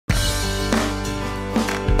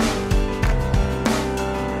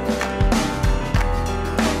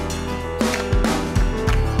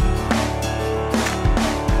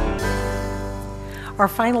Our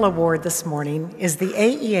final award this morning is the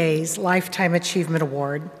AEA's Lifetime Achievement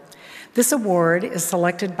Award. This award is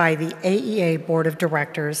selected by the AEA Board of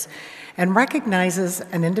Directors and recognizes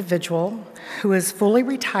an individual who is fully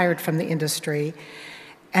retired from the industry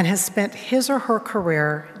and has spent his or her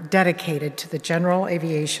career dedicated to the general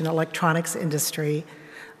aviation electronics industry,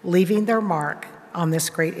 leaving their mark on this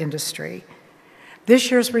great industry. This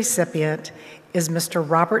year's recipient is Mr.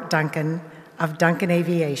 Robert Duncan of Duncan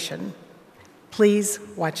Aviation. Please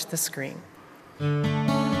watch the screen.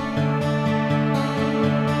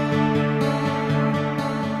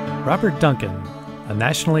 Robert Duncan, a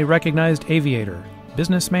nationally recognized aviator,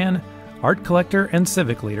 businessman, art collector, and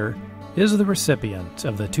civic leader, is the recipient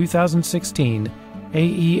of the 2016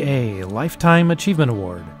 AEA Lifetime Achievement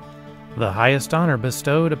Award, the highest honor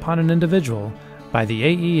bestowed upon an individual by the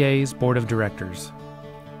AEA's Board of Directors.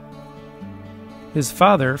 His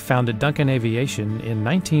father founded Duncan Aviation in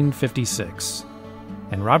 1956,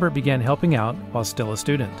 and Robert began helping out while still a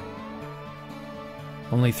student.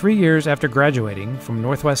 Only 3 years after graduating from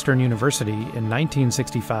Northwestern University in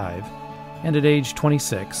 1965, and at age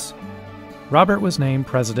 26, Robert was named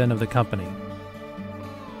president of the company.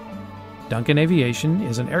 Duncan Aviation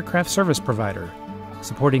is an aircraft service provider,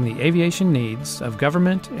 supporting the aviation needs of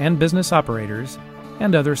government and business operators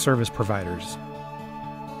and other service providers.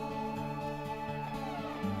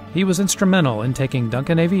 He was instrumental in taking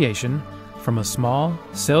Duncan Aviation from a small,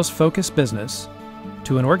 sales-focused business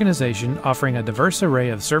to an organization offering a diverse array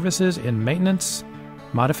of services in maintenance,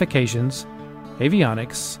 modifications,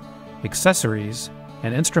 avionics, accessories,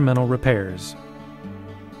 and instrumental repairs.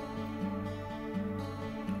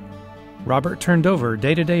 Robert turned over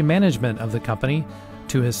day-to-day management of the company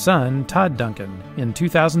to his son, Todd Duncan, in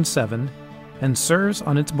 2007 and serves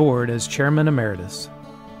on its board as Chairman Emeritus.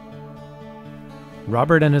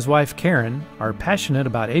 Robert and his wife, Karen, are passionate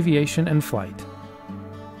about aviation and flight.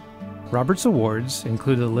 Robert's awards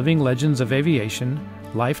include the Living Legends of Aviation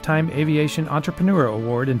Lifetime Aviation Entrepreneur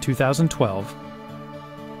Award in 2012,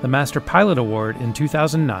 the Master Pilot Award in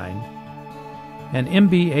 2009, and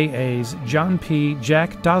MBAA's John P.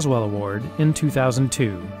 Jack Doswell Award in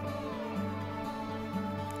 2002.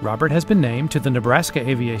 Robert has been named to the Nebraska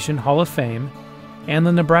Aviation Hall of Fame and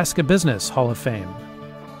the Nebraska Business Hall of Fame.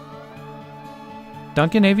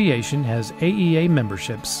 Duncan Aviation has AEA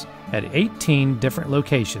memberships at 18 different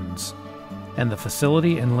locations, and the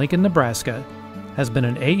facility in Lincoln, Nebraska has been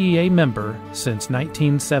an AEA member since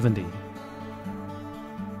 1970.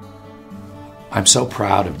 I'm so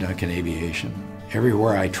proud of Duncan Aviation.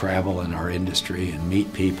 Everywhere I travel in our industry and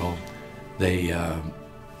meet people, they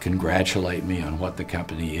congratulate me on what the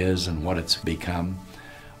company is and what it's become.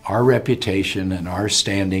 Our reputation and our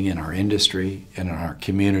standing in our industry and in our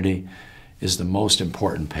community is the most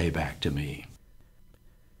important payback to me.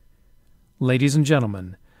 Ladies and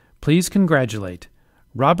gentlemen, please congratulate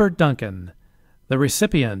Robert Duncan, the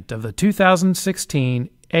recipient of the 2016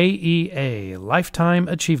 AEA Lifetime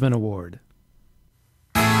Achievement Award.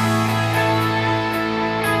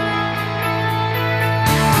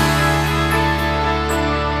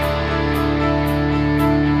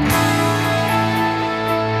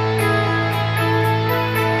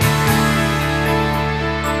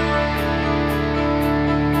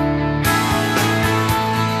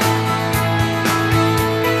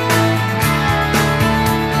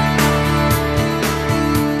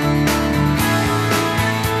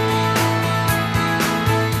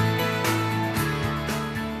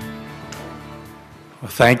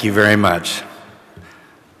 Thank you very much.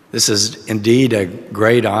 This is indeed a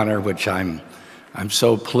great honor, which I'm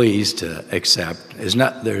so pleased to accept.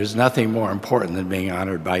 There's nothing more important than being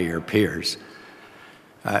honored by your peers.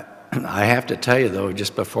 I have to tell you, though,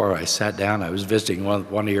 just before I sat down, I was visiting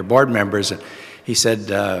one of your board members, and he said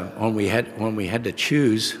when we had to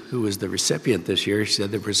choose who was the recipient this year, he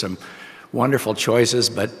said there were some wonderful choices,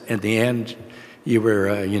 but in the end, you were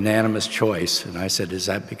a unanimous choice. And I said, is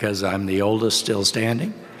that because I'm the oldest still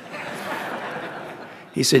standing?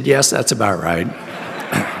 He said, yes, that's about right.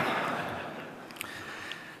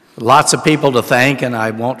 Lots of people to thank, and I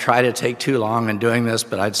won't try to take too long in doing this,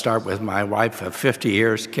 but I'd start with my wife of 50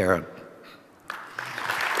 years, Karen.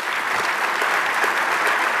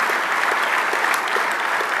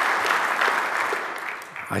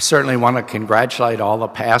 I certainly want to congratulate all the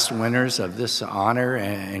past winners of this honor,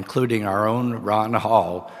 including our own Ron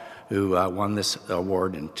Hall, who won this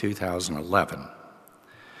award in 2011.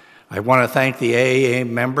 I want to thank the AEA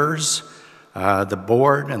members, the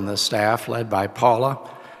board, and the staff led by Paula.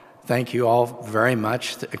 Thank you all very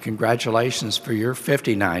much. Congratulations for your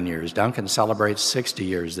 59 years. Duncan celebrates 60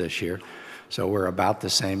 years this year, so we're about the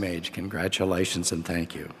same age. Congratulations and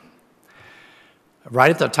thank you.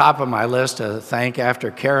 Right at the top of my list to thank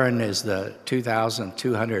after Karen is the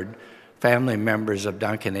 2,200 family members of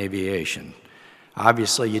Duncan Aviation.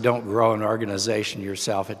 Obviously, you don't grow an organization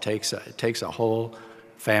yourself. It takes a whole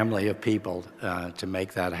family of people to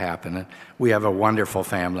make that happen. And we have a wonderful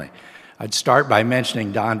family. I'd start by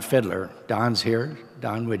mentioning Don Fiddler. Don's here.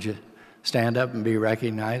 Don, would you stand up and be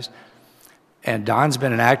recognized? And Don's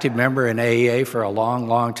been an active member in AEA for a long,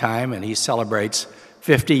 long time, and he celebrates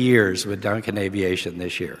 50 years with Duncan Aviation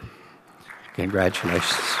this year.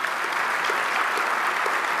 Congratulations.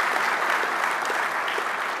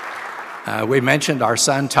 We mentioned our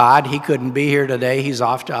son Todd. He couldn't be here today. He's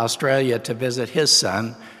off to Australia to visit his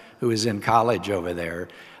son, who is in college over there.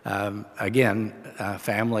 Again,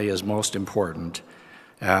 family is most important.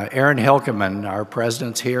 Aaron Hilkeman, our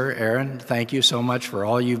president's here. Aaron, thank you so much for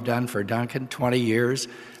all you've done for Duncan, 20 years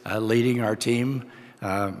leading our team.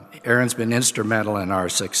 Aaron's been instrumental in our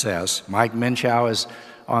success. Mike Minchow is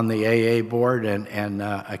on the AA board and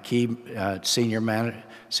a key senior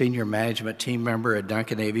management team member at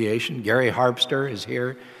Duncan Aviation. Gary Harpster is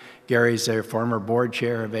here. Gary's a former board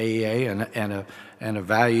chair of AEA and a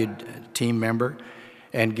valued team member.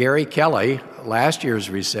 And Gary Kelly, last year's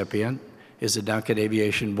recipient, is a Duncan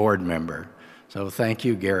Aviation board member. So thank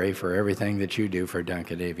you, Gary, for everything that you do for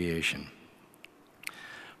Duncan Aviation.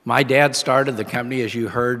 My dad started the company, as you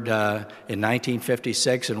heard, in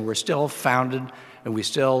 1956, and we're still founded and we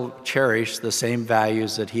still cherish the same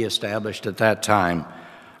values that he established at that time: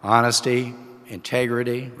 honesty,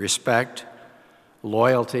 integrity, respect,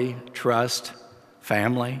 loyalty, trust,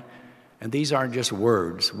 family. And these aren't just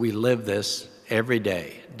words. We live this every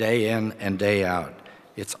day, day in and day out.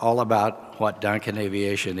 It's all about what Duncan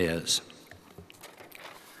Aviation is.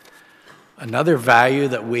 Another value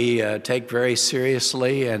that we take very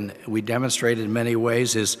seriously and we demonstrate in many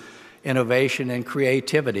ways is innovation and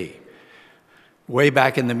creativity. Way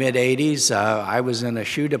back in the mid-'80s, I was in a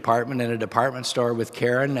shoe department in a department store with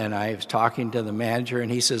Karen, and I was talking to the manager,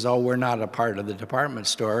 and he says, "Oh, we're not a part of the department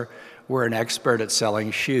store. We're an expert at selling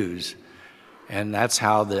shoes." And that's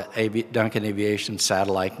how the Duncan Aviation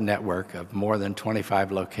satellite network of more than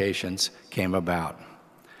 25 locations came about.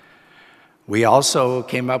 We also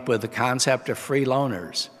came up with the concept of free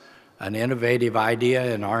loaners, an innovative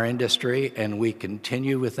idea in our industry, and we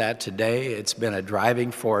continue with that today. It's been a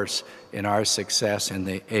driving force in our success in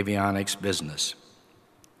the avionics business.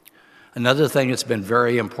 Another thing that's been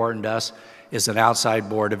very important to us is an outside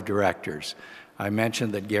board of directors. I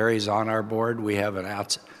mentioned that Gary's on our board. We have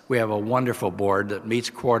a wonderful board that meets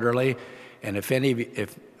quarterly, and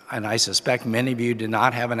and I suspect many of you do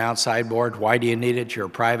not have an outside board. Why do you need it? You're a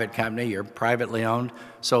private company. You're privately owned.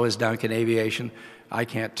 So is Duncan Aviation. I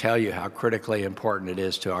can't tell you how critically important it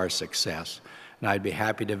is to our success, and I'd be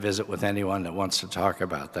happy to visit with anyone that wants to talk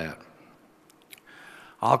about that.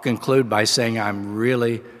 I'll conclude by saying I'm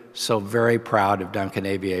really so very proud of Duncan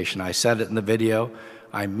Aviation. I said it in the video.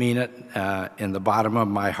 I mean it in the bottom of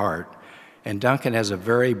my heart. And Duncan has a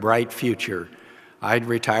very bright future. I'd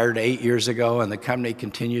retired 8 years ago, and the company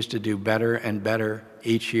continues to do better and better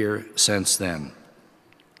each year since then.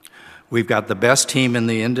 We've got the best team in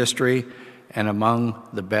the industry and among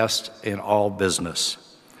the best in all business.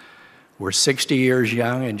 We're 60 years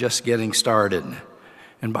young and just getting started.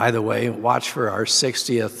 And by the way, watch for our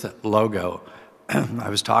 60th logo. I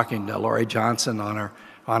was talking to Lori Johnson on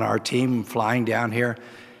our team flying down here,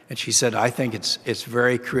 and she said, "I think it's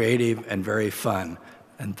very creative and very fun."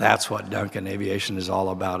 And that's what Duncan Aviation is all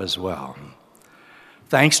about as well.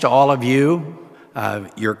 Thanks to all of you,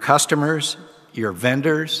 your customers, your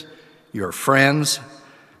vendors, your friends.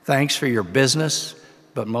 Thanks for your business,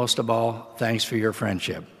 but most of all, thanks for your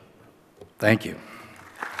friendship. Thank you.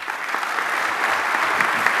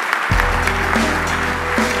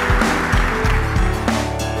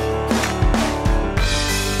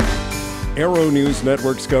 Aero-News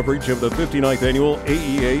Network's coverage of the 59th Annual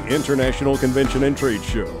AEA International Convention and Trade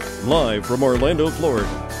Show, live from Orlando, Florida,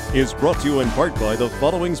 is brought to you in part by the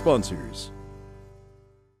following sponsors.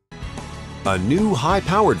 A new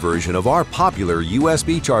high-powered version of our popular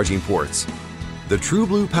USB charging ports. The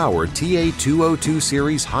TrueBlue Power TA202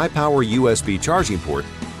 series high-power USB charging port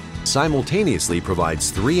simultaneously provides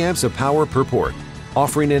 3 amps of power per port,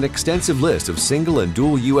 offering an extensive list of single and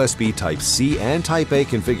dual USB Type C and Type A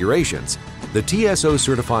configurations. The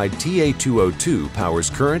TSO-certified TA202 powers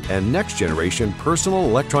current and next-generation personal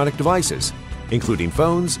electronic devices, including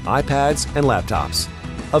phones, iPads, and laptops.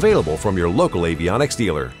 Available from your local Avionics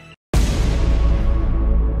dealer.